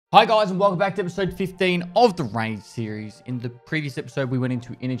Hi guys and welcome back to episode 15 of the Rage series. In the previous episode we went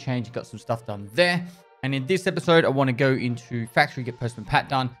into interchange and got some stuff done there. And in this episode I want to go into factory, get Postman Pat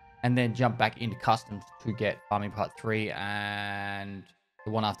done, and then jump back into customs to get farming part 3 and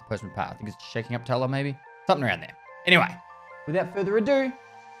the one after Postman Pat. I think it's shaking up Teller maybe? Something around there. Anyway, without further ado,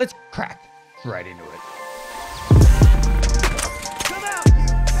 let's crack straight into it.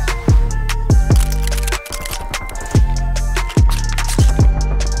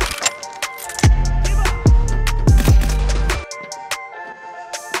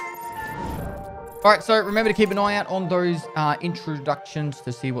 All right, so remember to keep an eye out on those introductions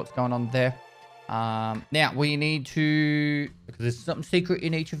to see what's going on there. Now, we need to, because there's something secret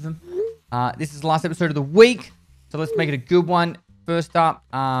in each of them. This is the last episode of the week, so let's make it a good one. First up,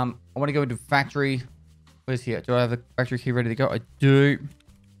 I want to go into factory. Where's here? Do I have a factory key ready to go? I do.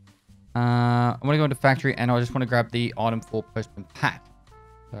 I want to go into factory, and I just want to grab the item for Postman Pat.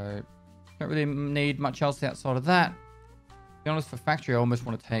 So, don't really need much else outside of that. To be honest, for factory, I almost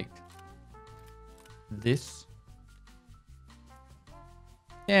want to take this.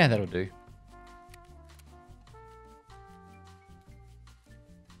 Yeah, that'll do.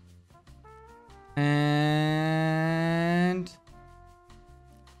 And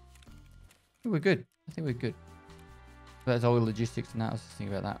we're good. I think we're good. That's all the logistics and that. I was just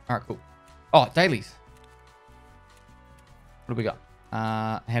thinking about that. All right, cool. Oh, dailies. What do we got?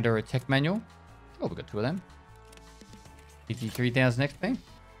 Hand over a tech manual. Oh, we got 2 of them. 53,000 XP.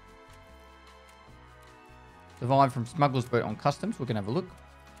 Survive from smuggler's boat on customs. We're going to have a look.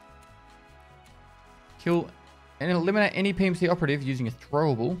 Kill and eliminate any PMC operative using a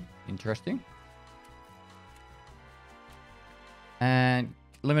throwable. Interesting. And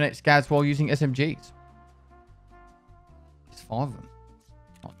eliminate scavs while using SMGs. There's 5 of them.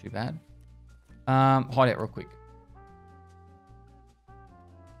 Not too bad. Hide out real quick.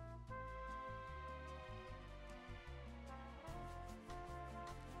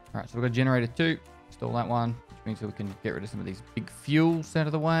 Alright, so we've got generator 2. Install that one. Means that we can get rid of some of these big fuels out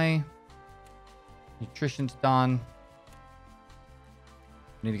of the way. Nutrition's done.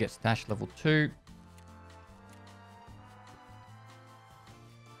 Need to get stash level 2.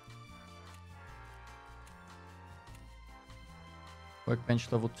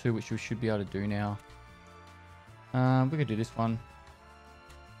 Workbench level 2, which we should be able to do now. We could do this one.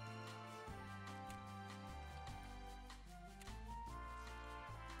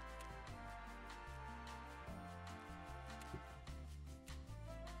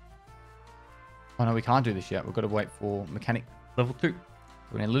 Oh no, we can't do this yet. We've got to wait for mechanic level 2.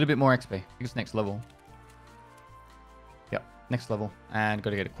 We need a little bit more XP. I think it's next level. Yep, next level. And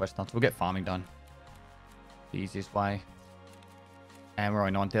got to get a quest done. So we'll get farming done. The easiest way. And we're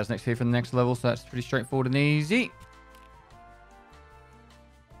on 9,000 XP for the next level, so that's pretty straightforward and easy.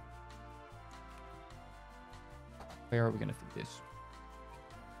 Where are we going to fit this?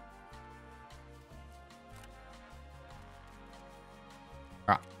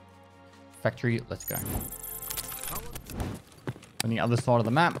 Alright. Factory, let's go. On the other side of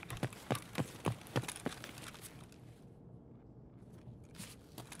the map.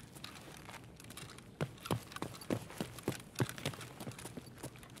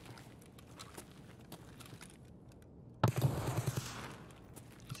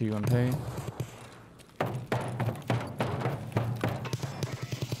 CUMP.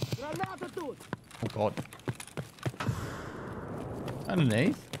 Oh god.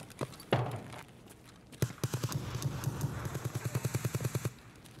 Underneath.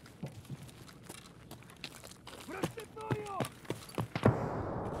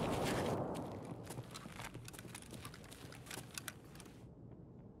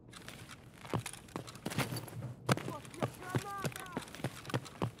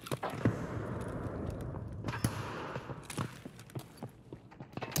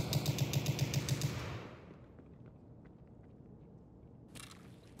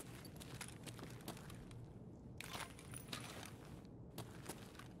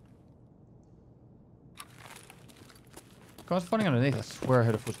 Guys, finding underneath. I swear I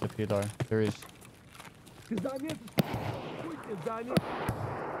heard a footstep here, though. There is.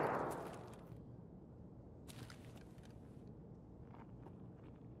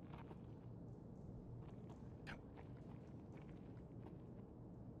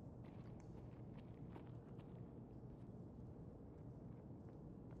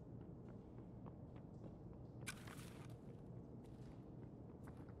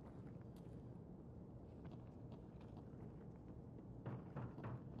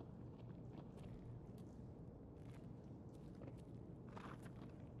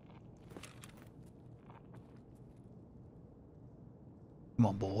 Come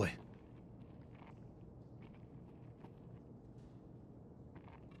on, boy.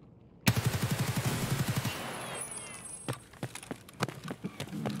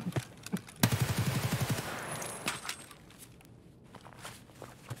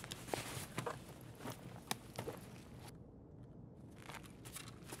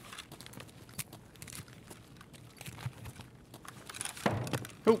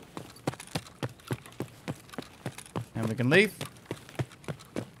 Cool. And we can leave.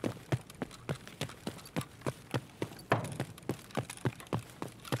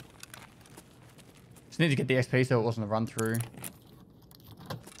 Just need to get the XP so it wasn't a run through.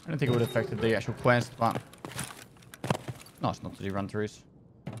 I don't think it would have affected the actual quest, but nice not to do run throughs.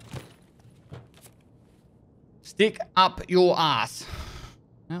 Stick up your ass.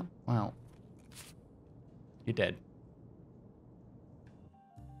 Oh, well. You're dead.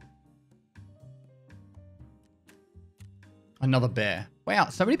 Another bear. Wow,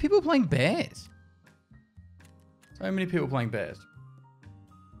 so many people playing bears. So many people playing bears.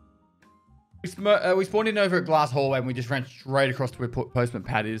 We spawned in over at Glass Hallway and we just ran straight across to where Postman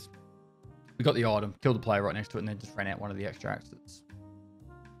Pad is. We got the item, killed the player right next to it, and then just ran out one of the extracts. It's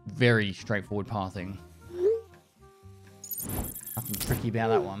very straightforward pathing. Nothing tricky about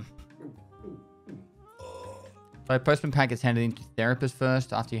that one. So Postman Pad gets handed into Therapist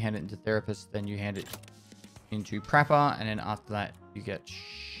first. After you hand it into Therapist, then you hand it into Prepper, and then after that you get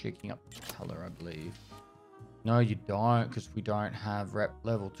Shaking Up Color, I believe. No, you don't, because we don't have rep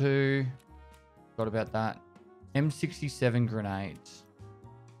level 2. Forgot about that. M67 grenades.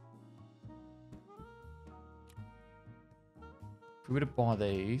 If we were to buy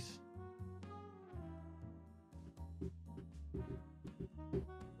these,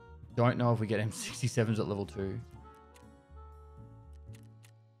 don't know if we get M67s at level 2.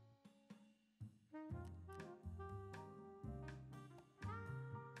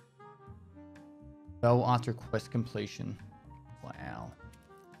 Bell after quest completion. Wow.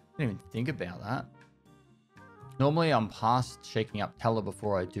 Didn't even think about that. Normally I'm past Shaking Up Teller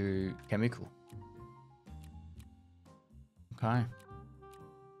before I do Chemical. Okay.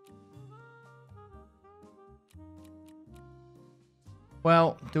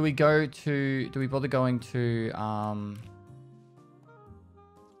 Well, do we bother going to do we bother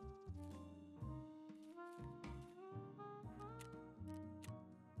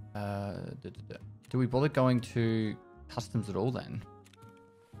going to customs at all then?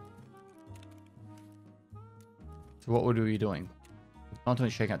 So what would we be doing? We're not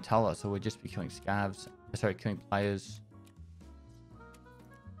doing Shaking Up Teller, so we'd just be killing scavs. Sorry, killing players.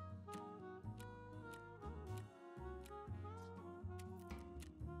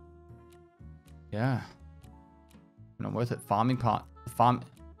 Yeah. Not worth it. Farming part. I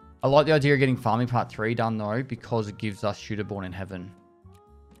like the idea of getting farming part 3 done though, because it gives us Shooterborn in Heaven.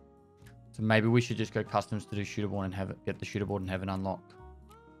 So maybe we should just go customs to do Shooterborn in Heaven, get the Shooterborn in Heaven unlocked.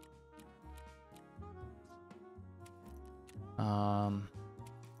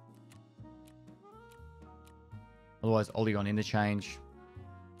 Otherwise, Ollie on interchange.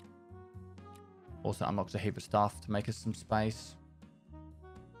 Also unlocks a heap of stuff to make us some space.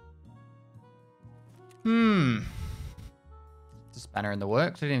 It's a spanner in the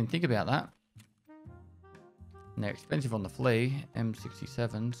works. I didn't even think about that. And they're expensive on the flea.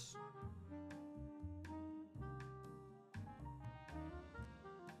 M67s.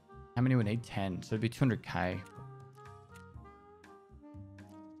 How many we need? 10. So it'd be 200k.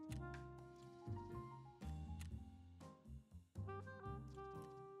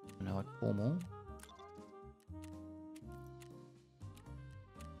 I know, like 4 more.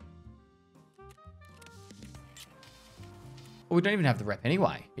 Well, we don't even have the rep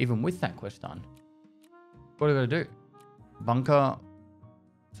anyway, even with that quest done. What are we going to do? Bunker.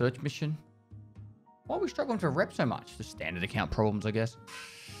 Search mission. Why are we struggling for rep so much? The standard account problems, I guess.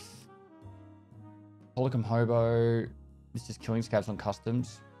 Polycom Hobo. This is killing scavs on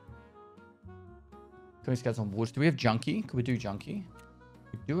customs. Killing scavs on woods. Do we have Junkie? Could we do Junkie?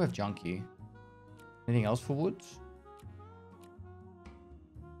 We do have Junkie. Anything else for woods?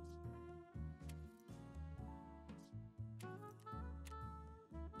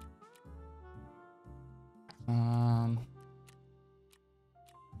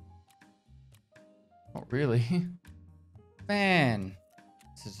 Not really. Man,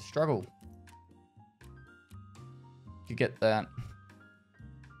 this is a struggle. To get that.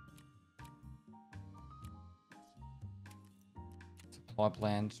 Supply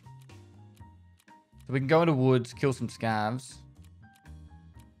plans. So we can go into woods, kill some scavs.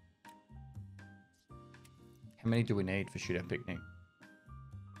 How many do we need for shootout picnic?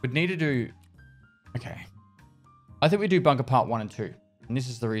 We'd need to do... Okay. I think we do bunker part 1 and 2. And this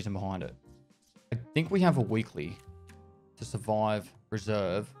is the reason behind it. I think we have a weekly to survive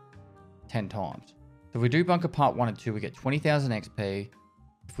Reserve 10 times. So if we do bunker part 1 and 2, we get 20,000 XP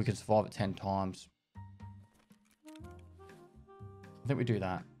if we can survive it 10 times. I think we do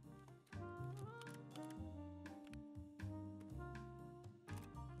that.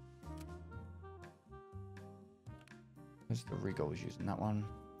 Where's the rig I was using? That one.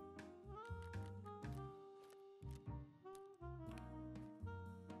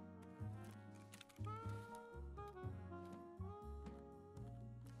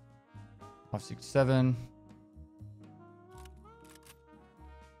 Five, 6, 7.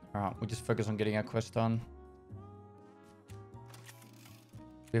 Alright, we'll just focus on getting our quest done.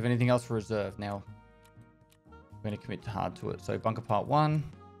 Do we have anything else for Reserve now? We're going to commit hard to it. So bunker part 1.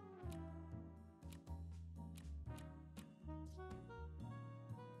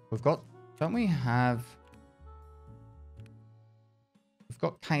 We've got, don't we have, we've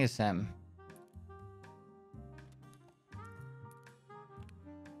got KSM.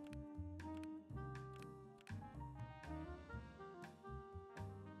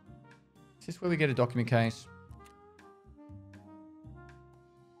 Is this where we get a document case?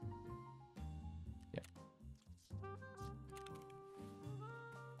 Yeah.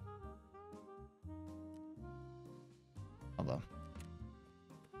 Other.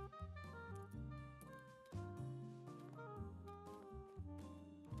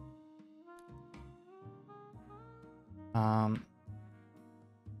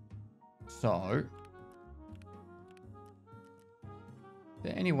 So, is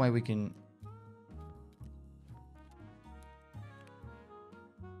there any way we can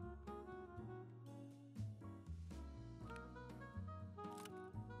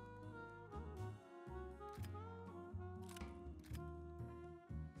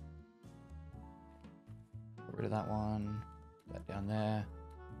get rid of that one, that down there.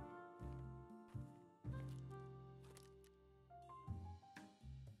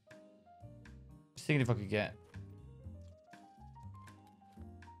 Seeing if I could get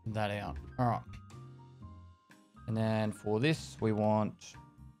that out. All right. And then for this, we want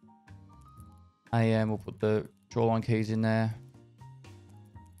AM. We'll put the drawline keys in there.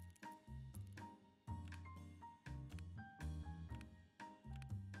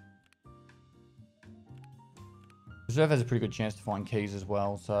 Reserve has a pretty good chance to find keys as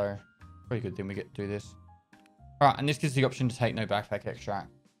well, so pretty good thing we get to do this. All right, and this gives the option to take no backpack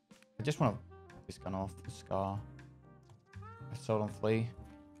extract. I just want to take this gun off, the scar. I sold on flea.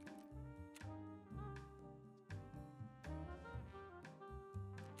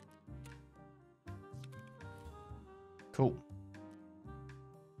 Cool.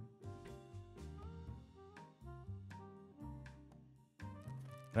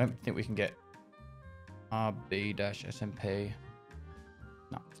 I don't think we can get RB-SMP.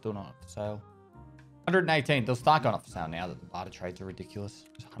 No, still not up for sale. 118. They'll start going up for sale now that the barter trades are ridiculous.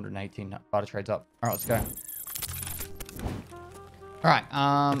 There's 118 barter trades up. All right, let's go. All right.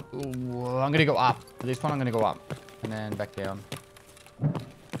 I'm going to go up. For this one, I'm going to go up and then back down.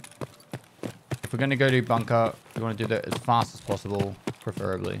 If we're going to go to bunker, we want to do that as fast as possible,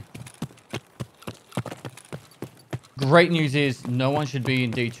 preferably. Great news is no one should be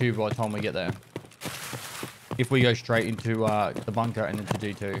in D2 by the time we get there. If we go straight into the bunker and into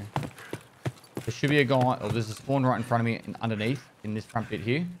D2. There should be a guy, or there's a spawn right in front of me and underneath in this front bit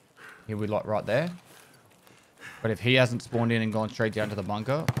here. Here we like right there. But if he hasn't spawned in and gone straight down to the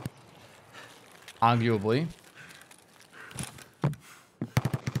bunker, arguably,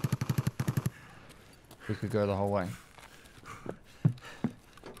 we could go the whole way.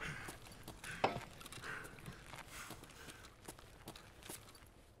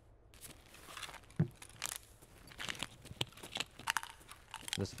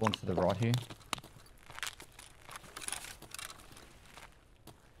 The spawn to the right here.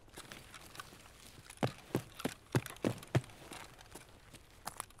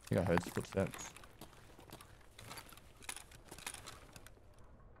 I think I heard footsteps.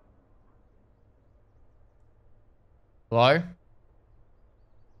 Hello?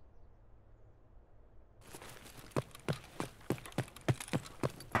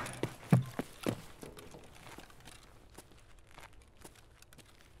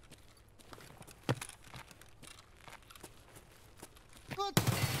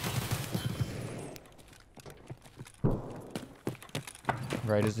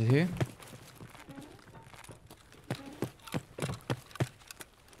 Raiders are here.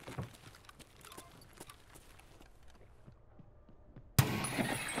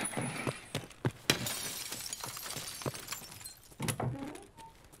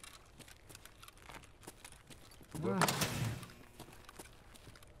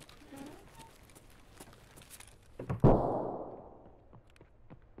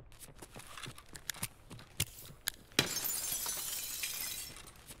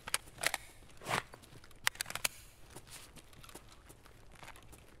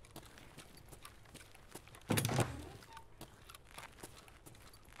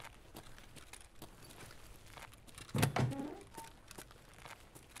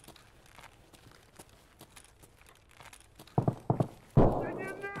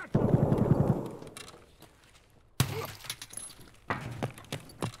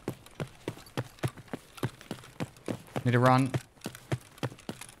 Need to run.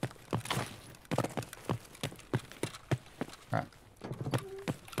 Alright.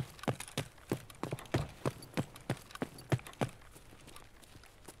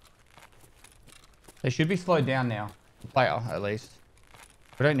 They should be slowed down now. The player, at least.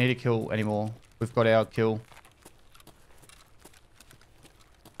 We don't need to kill anymore. We've got our kill.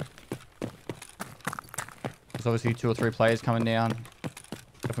 There's obviously 2 or 3 players coming down.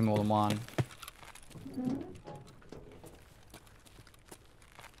 Definitely more than one.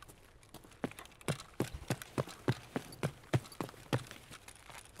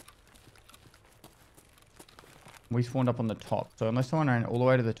 We spawned up on the top. So unless someone ran all the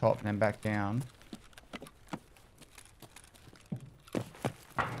way to the top and then back down.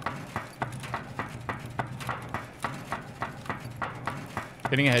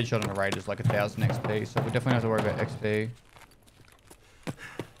 Getting a headshot on a raid is like 1,000 XP, so we definitely have to worry about XP.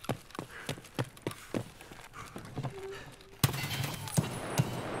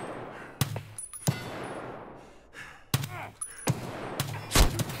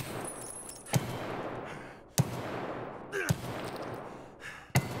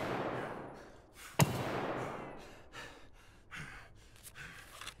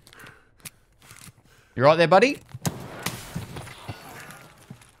 You right there, buddy?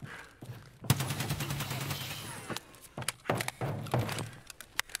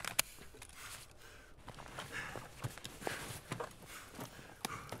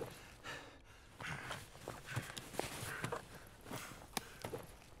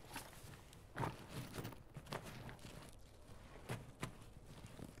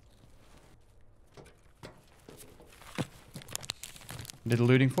 Did the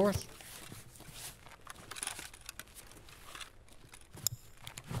looting for us?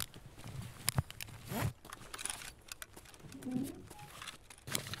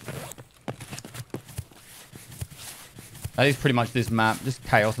 That is pretty much this map, just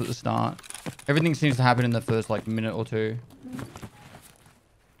chaos at the start. Everything seems to happen in the first like minute or two.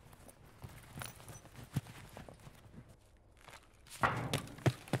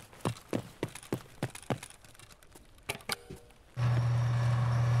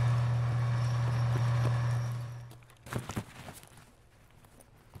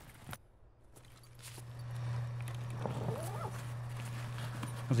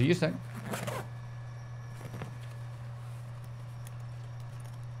 Was it you saying?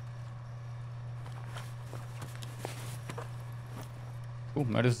 Cool.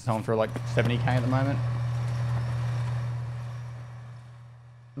 Murders is selling for like 70k at the moment.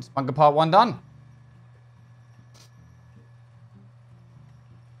 And Spunker part 1 done.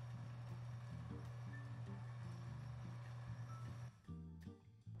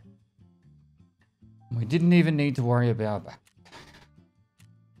 We didn't even need to worry about that.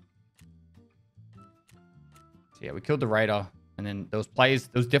 So yeah, we killed the raider, and then there was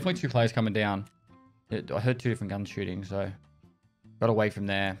definitely 2 players coming down. I heard 2 different guns shooting, so got away from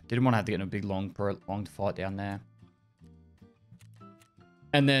there. Didn't want to have to get in a big long fight down there.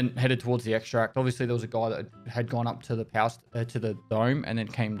 And then headed towards the extract. Obviously, there was a guy that had gone up to the to the dome and then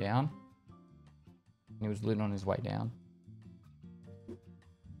came down. And he was looting on his way down.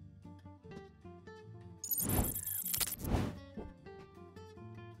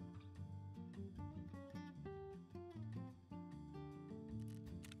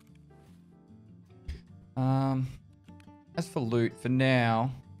 As for loot, for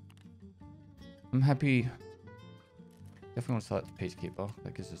now, I'm happy. Definitely want to select the Peacekeeper.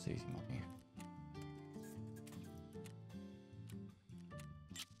 That gives us easy money.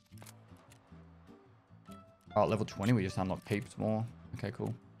 Oh, level 20, we just unlock heaps more. Okay,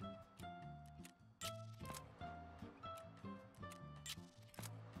 cool.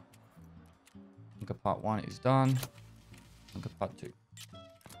 Bunker part 1 is done. Bunker part 2.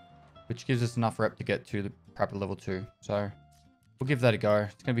 Which gives us enough rep to get to the prep level 2. So we'll give that a go.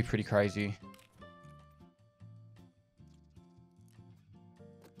 It's going to be pretty crazy.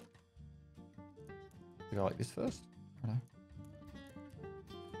 We go like this first. Right.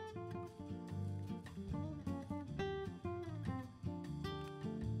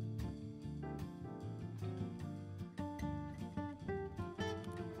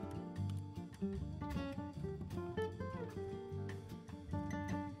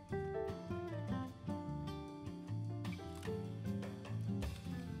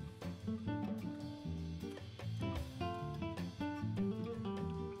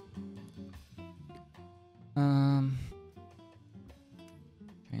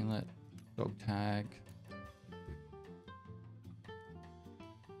 Chainlet, dog tag.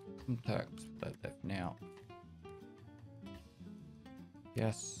 Contacts, that now.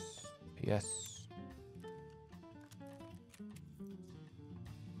 Yes, yes.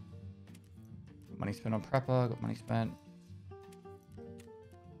 money spent on prepper. Got money spent.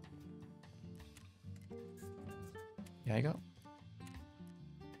 There you go.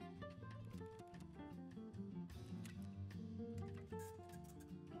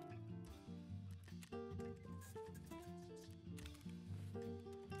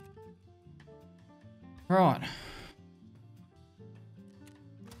 Right.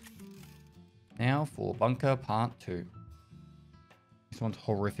 Now for bunker part 2. This one's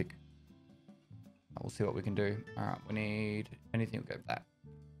horrific. We'll see what we can do. All right, we need anything. We'll go with that.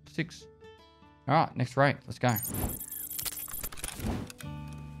 6. All right, next raid. Let's go.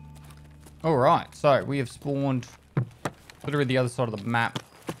 All right, so we have spawned literally the other side of the map.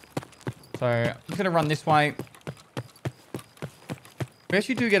 So I'm just going to run this way. We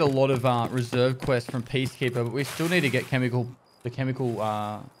actually do get a lot of reserve quests from Peacekeeper, but we still need to get we need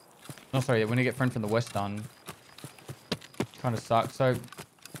to get Friend from the West done. Kind of sucks. So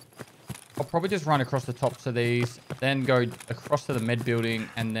I'll probably just run across the tops of these, then go across to the med building,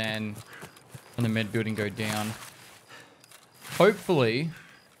 and then from the med building go down. Hopefully,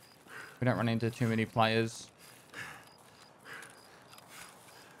 we don't run into too many players.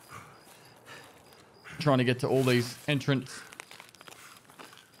 Trying to get to all these entrants.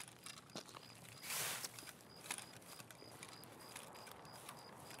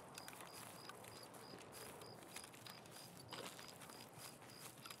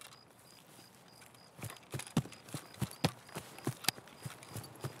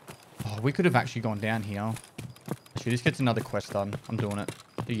 We could have actually gone down here. Actually, this gets another quest done. I'm doing it.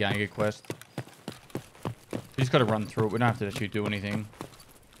 The Jaeger quest. We just got to run through it. We don't have to actually do anything.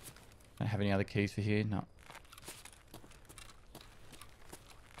 Don't have any other keys for here. No.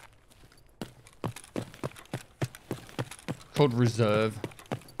 Called Reserv.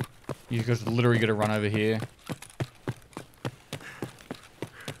 You guys literally got to run over here.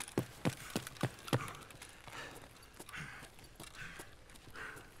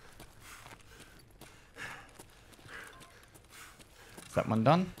 Is that one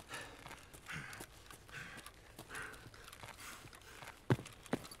done?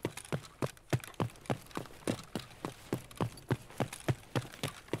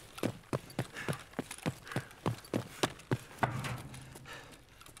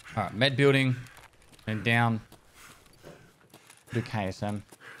 All right, med building and down. Do KSM.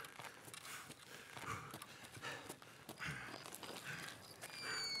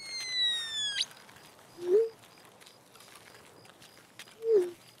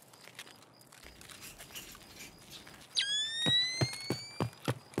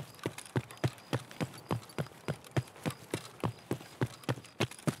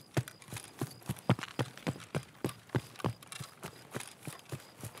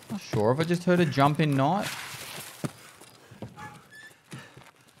 Sure, if I just heard a jump in night.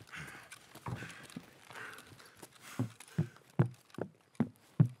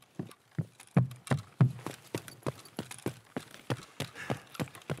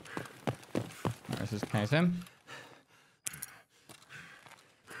 This is KSM.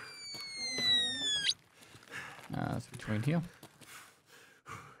 It's between here.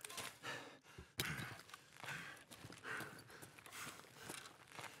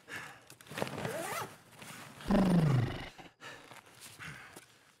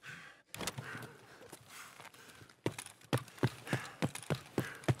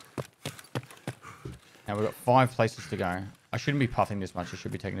 Now we've got 5 places to go. I shouldn't be puffing this much. I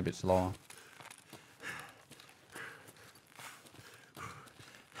should be taking it a bit slower.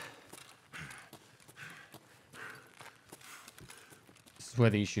 This is where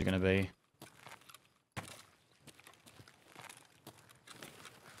the issue is going to be.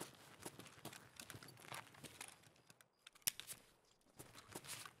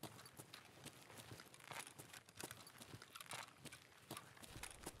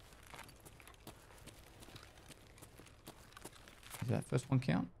 Does that first one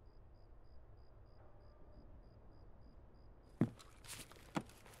count?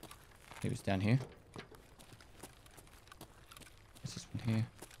 He was down here. What's this one here?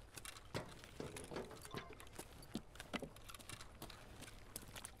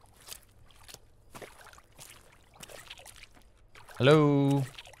 Hello?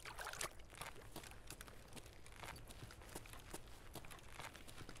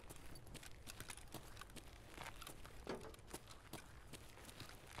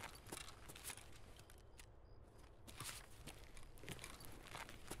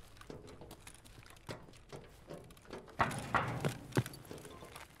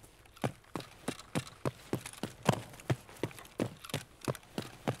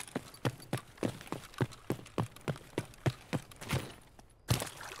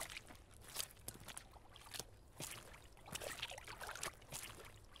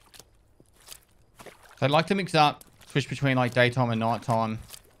 So I'd like to mix up, switch between like daytime and nighttime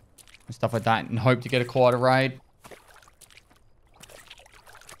and stuff like that, and hope to get a quieter raid.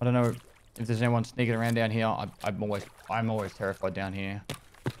 I don't know if there's anyone sneaking around down here. I'm always terrified down here.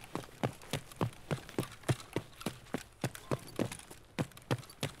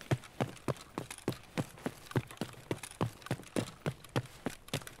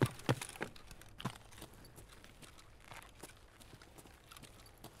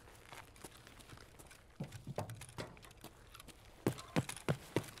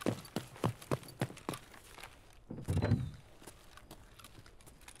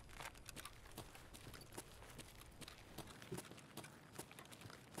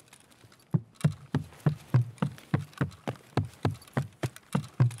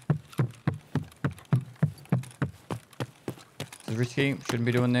 This is risky. Shouldn't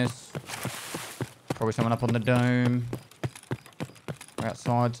be doing this. Probably someone up on the dome. Or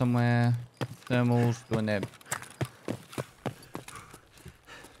outside somewhere. Thermals doing their...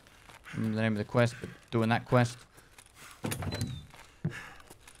 the name of the quest, but doing that quest.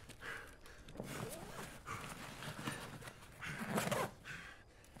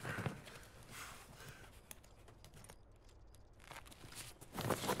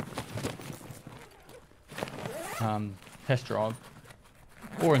 Test drive.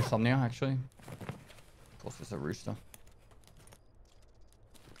 Or insomnia, actually. Of course, it's a rooster.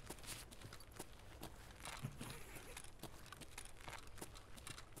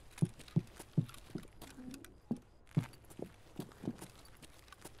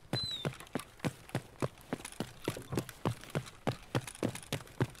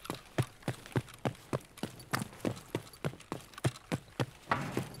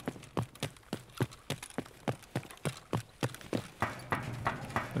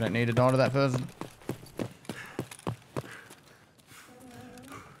 We don't need to die to that person.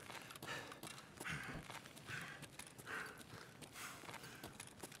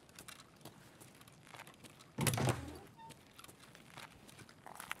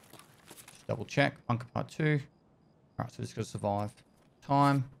 Just double check. Bunker part 2. Alright, so it's got to survive.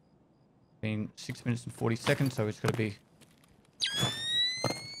 Time. Been 6 minutes and 40 seconds, so it's got to be...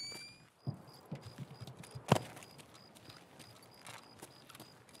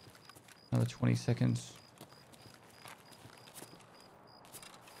 another 20 seconds.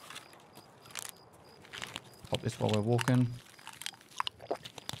 Pop this while we're walking.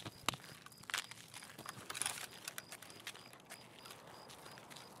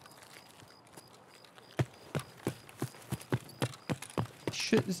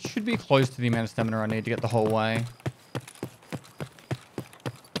 This should be close to the amount of stamina I need to get the whole way.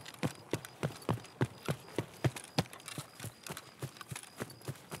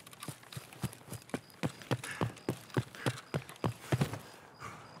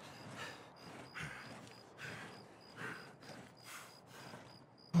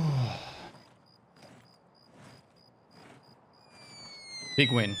 Big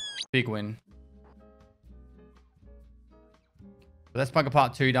win. Big win. So that's bunker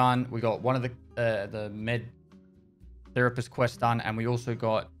part 2 done. We got one of the med therapist quests done, and we also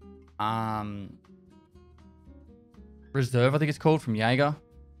got Reserv, I think it's called, from Jaeger.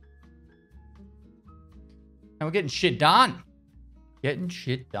 And we're getting shit done. Getting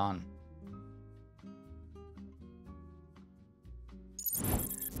shit done.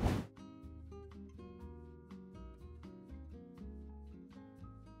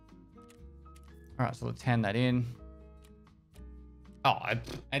 All right, so let's hand that in. Oh,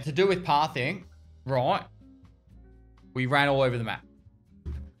 and to do with pathing, right? We ran all over the map.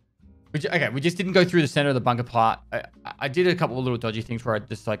 Okay, we just didn't go through the center of the bunker part. I did a couple of little dodgy things where I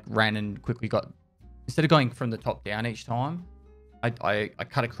just like ran and quickly got, instead of going from the top down each time, I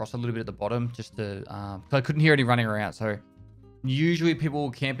cut across a little bit at the bottom just to, cause I couldn't hear any running around. So usually people will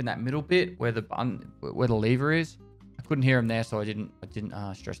camp in that middle bit where the lever is. I couldn't hear them there, so I didn't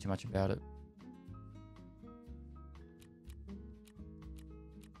stress too much about it.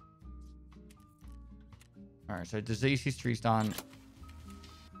 All right, so disease history's done.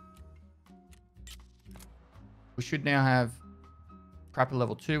 We should now have Prepper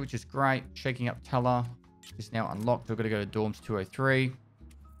level 2, which is great. Shaking up teller is now unlocked. We've got to go to dorms 203.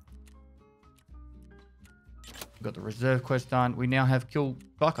 We've got the reserve quest done. We now have kill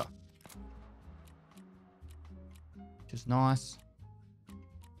Bucker, which is nice.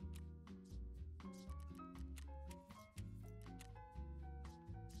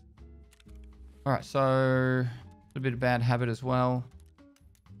 All right, so a little bit of bad habit as well.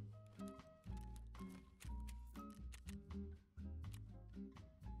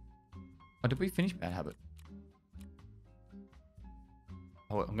 Oh, did we finish bad habit?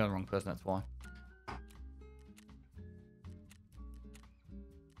 Oh, I'm going the wrong person, that's why.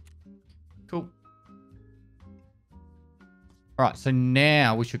 Cool. All right, so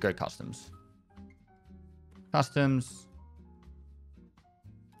now we should go customs. Customs.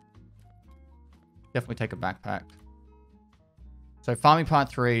 Definitely take a backpack. So farming part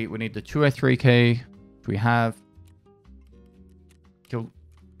 3, we need the 203 key. Which we have.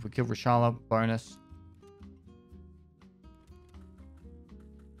 If we kill Rishala, bonus.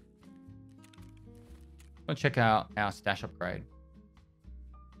 Let's check out our stash upgrade.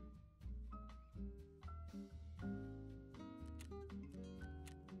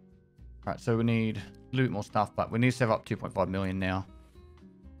 Alright, so we need a little bit more stuff, but we need to save up 2.5 million now.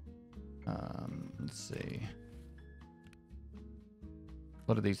 Let's see. A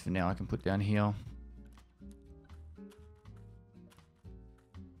lot of these for now I can put down here.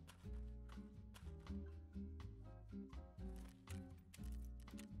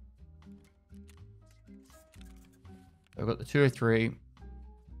 I've got the 203.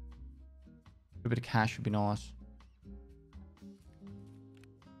 A bit of cash would be nice.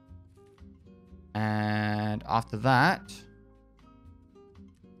 And after that,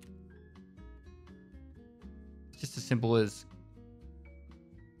 it's just as simple as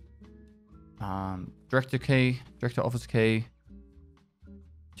director key, director office key,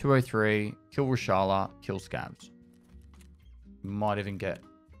 203, kill Rishala, kill scabs. Might even get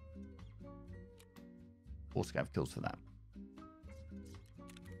 4 scab kills for that.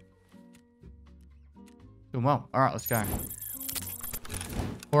 Doing well. All right, let's go.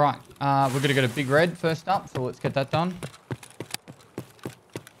 All right, we're going to go to Big Red first up, so let's get that done.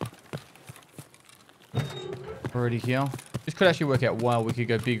 Already here. This could actually work out well. We could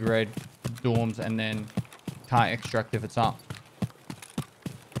go Big Red, dorms, and then car extract if it's up.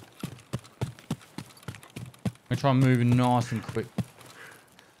 I'm going to try and move nice and quick.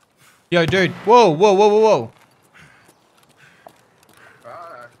 Yo, dude. Whoa, whoa, whoa, whoa, whoa.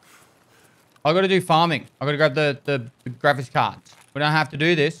 I got to do farming. I got to grab the graphics cards. We don't have to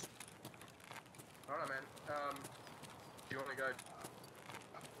do this. Alright, man. Do you want to go?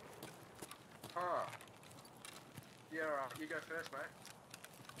 Oh. Yeah, alright. You go first, mate.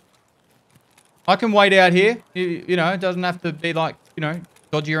 I can wait out here. You know, it doesn't have to be like, you know,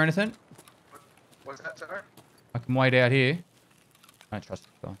 dodgy or anything. What's that, sorry? I can wait out here. I don't trust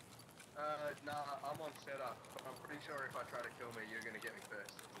this guy. Nah, I'm on setup. I'm pretty sure if I try to kill me, you're going to get me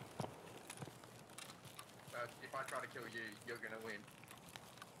first. If I try to kill you, you're going to win.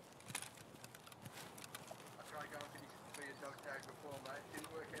 I tried going for your dog tag before, mate.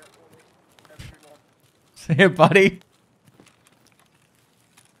 Didn't work out for me. Have a good one. See ya, buddy.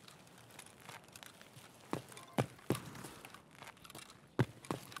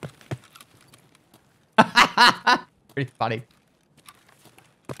 Pretty funny.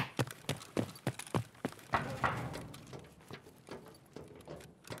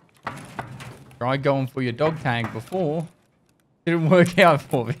 Tried going for your dog tag before. Didn't work out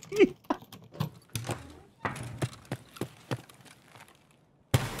for me.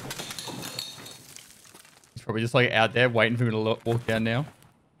 He's probably just like out there waiting for me to walk down now.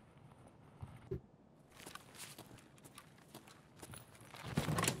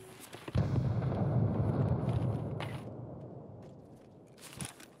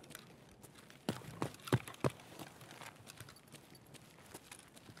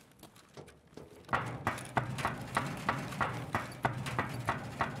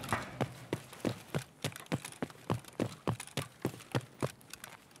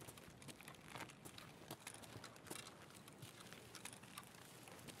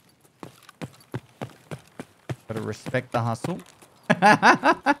 Gotta respect the hustle.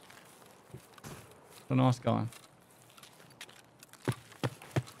 A nice guy.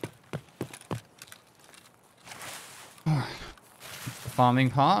 Alright. The farming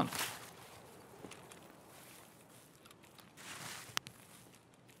part.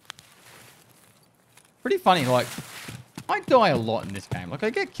 Pretty funny, like, I die a lot in this game. Like,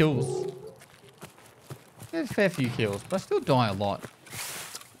 I get kills. I get a fair few kills, but I still die a lot.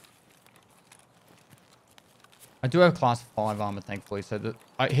 I do have class 5 armor, thankfully, so that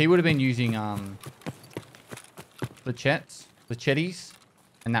he would have been using the chetties,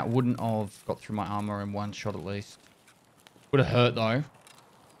 and that wouldn't have got through my armor in one shot at least. Would have hurt though.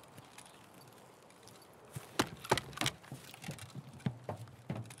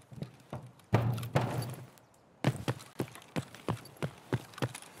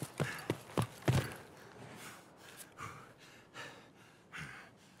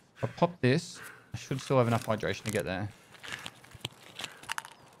 If I pop this, I should still have enough hydration to get there.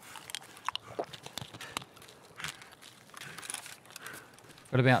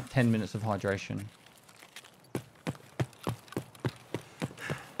 Got about 10 minutes of hydration.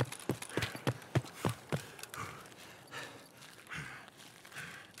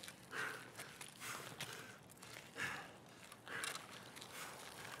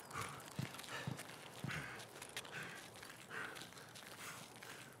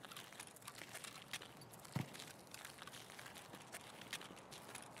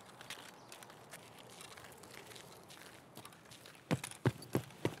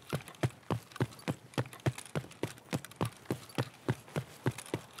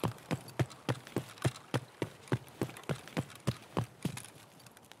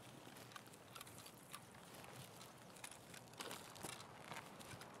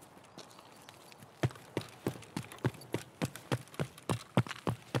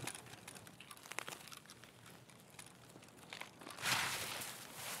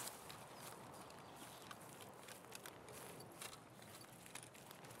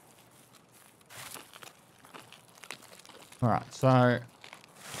 All right, so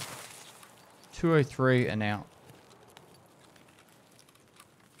 203 and out.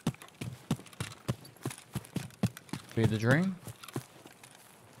 Be the dream.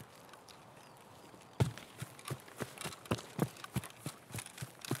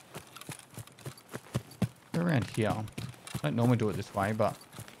 Go around here. I don't normally do it this way, but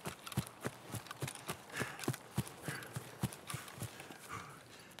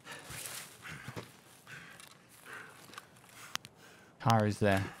car is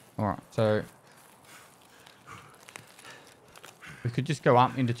there. All right, so we could just go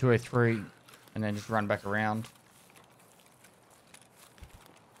up into 203 and then just run back around.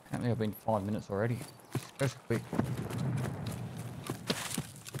 Apparently I've been 5 minutes already. Just go so quick.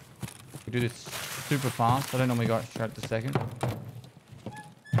 We do this super fast. I don't normally go straight to second.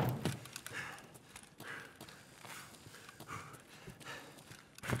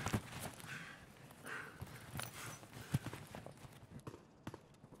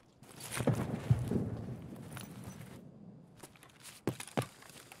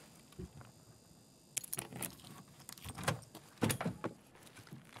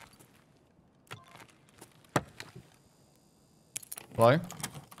 Hello?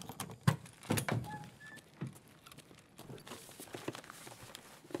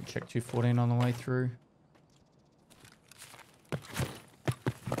 Check 214 on the way through.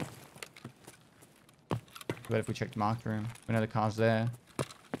 But if we check the marked room, we know the car's there.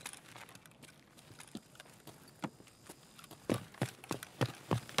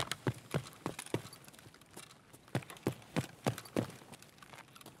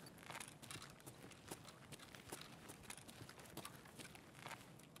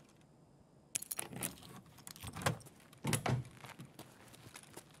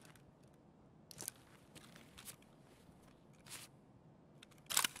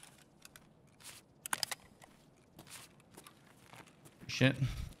 Shit.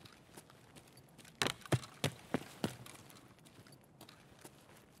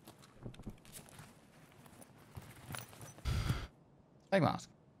 Fake mask.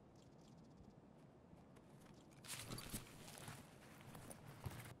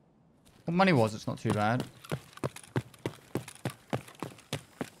 Well, money was, it's not too bad.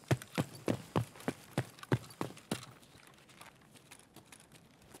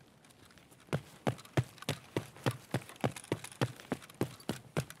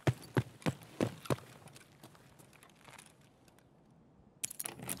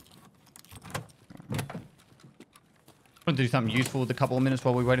 Want to do something useful with a couple of minutes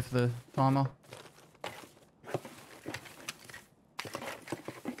while we waited for the timer.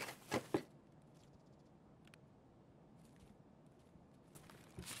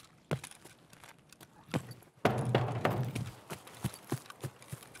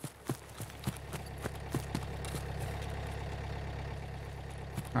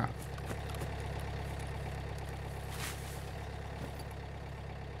 All right.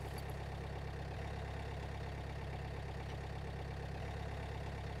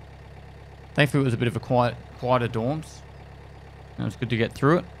 Thankfully, it was a bit of a quieter dorms. It was good to get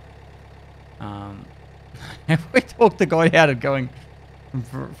through it. We talked the guy out of going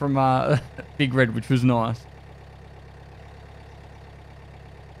from Big Red, which was nice.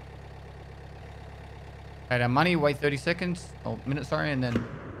 Okay, our money, wait 30 seconds, or minutes, sorry, and then...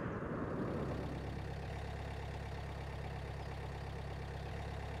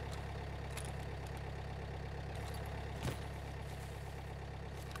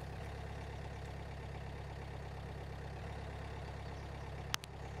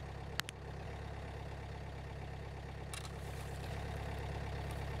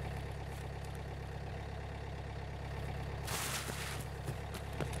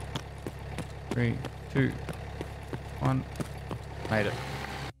 Three, two, one. Made it.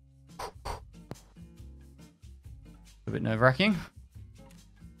 A bit nerve-wracking.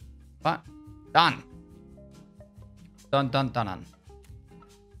 But done. Done. So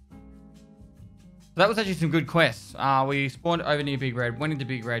that was actually some good quests. We spawned over near Big Red, went into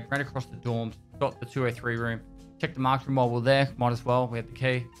Big Red, ran across the dorms, got the 203 room, checked the marked room while we were there, might as well, we had the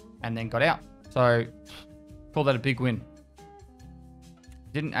key, and then got out. So, call that a big win.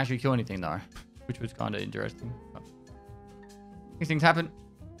 Didn't actually kill anything though, which was kind of interesting. But these things happen.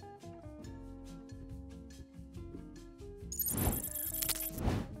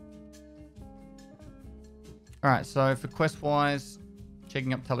 Alright, so for quest-wise,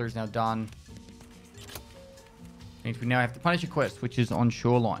 checking up teller is now done. Means we now have to punish a quest, which is on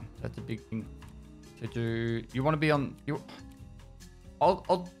shoreline. That's a big thing to do. You want to be on...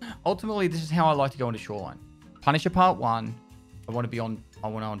 Ultimately, this is how I like to go into shoreline. Punisher part 1. I want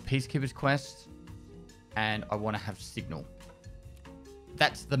on Peacekeeper's quest. and I want to have signal.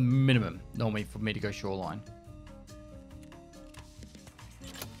 That's the minimum normally for me to go shoreline.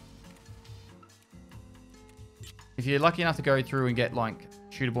 If you're lucky enough to go through and get like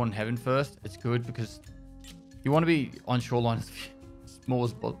shootable in heaven first, it's good because you want to be on shoreline as small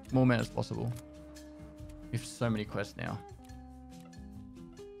amount as possible. We have so many quests now.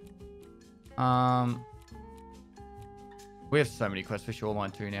 We have so many quests for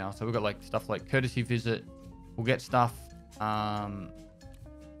shoreline too now. So we've got like stuff like courtesy visit. We'll get stuff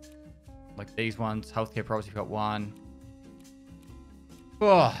like these ones. Healthcare property, we've got one.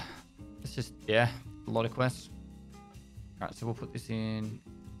 Oh, it's just, yeah, a lot of quests. All right, so we'll put this in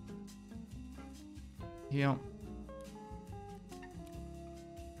here.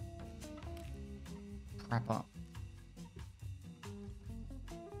 Wrap up.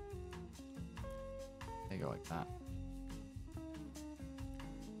 There you go, like that.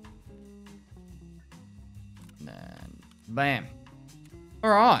 And then, bam. All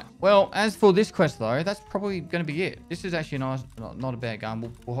right. Well, as for this quest, though, that's probably going to be it. This is actually nice, not a bad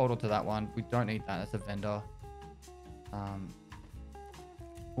gun. We'll hold on to that one. We don't need that. That's a vendor.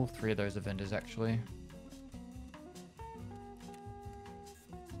 All three of those are vendors, actually.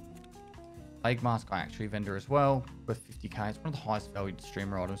 Plague Mask, I actually vendor as well. Worth 50k. It's one of the highest valued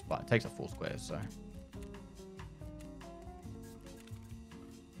streamer items, but it takes up 4 squares, so.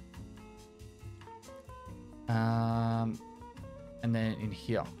 And then in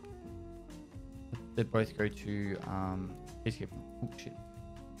here, they both go to peacekeeper. Oh shit!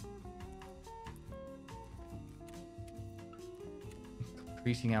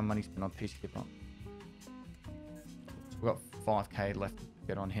 Increasing our money spent on peacekeeper. So we've got 5k left to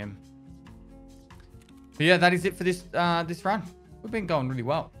get on him. But yeah, that is it for this this run. We've been going really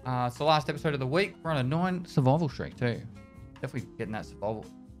well. It's the last episode of the week. We're on a 9 survival streak too. Definitely getting that survival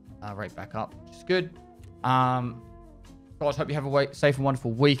rate back up, which is good. Guys, hope you have a safe and wonderful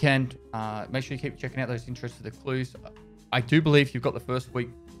weekend. Make sure you keep checking out those intros for the clues. I do believe you've got the first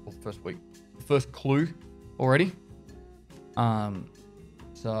clue already.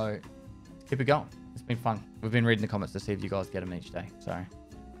 So keep it going. It's been fun. We've been reading the comments to see if you guys get them each day. So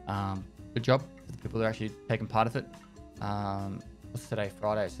good job for the people that are actually taking part of it. What's today?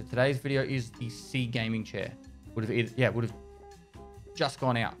 Friday. So today's video is the C gaming chair. Would have just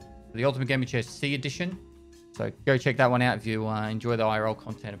gone out. The Ultimate Gaming Chair C edition. So go check that one out if you enjoy the IRL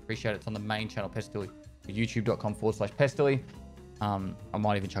content. Appreciate it. It's on the main channel, Pestilly. youtube.com/Pestilly. I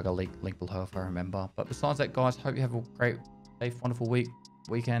might even chuck a link below if I remember. But besides that, guys, hope you have a great, safe, wonderful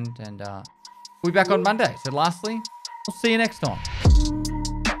weekend. And we'll be back on Monday. So lastly, we'll see you next time.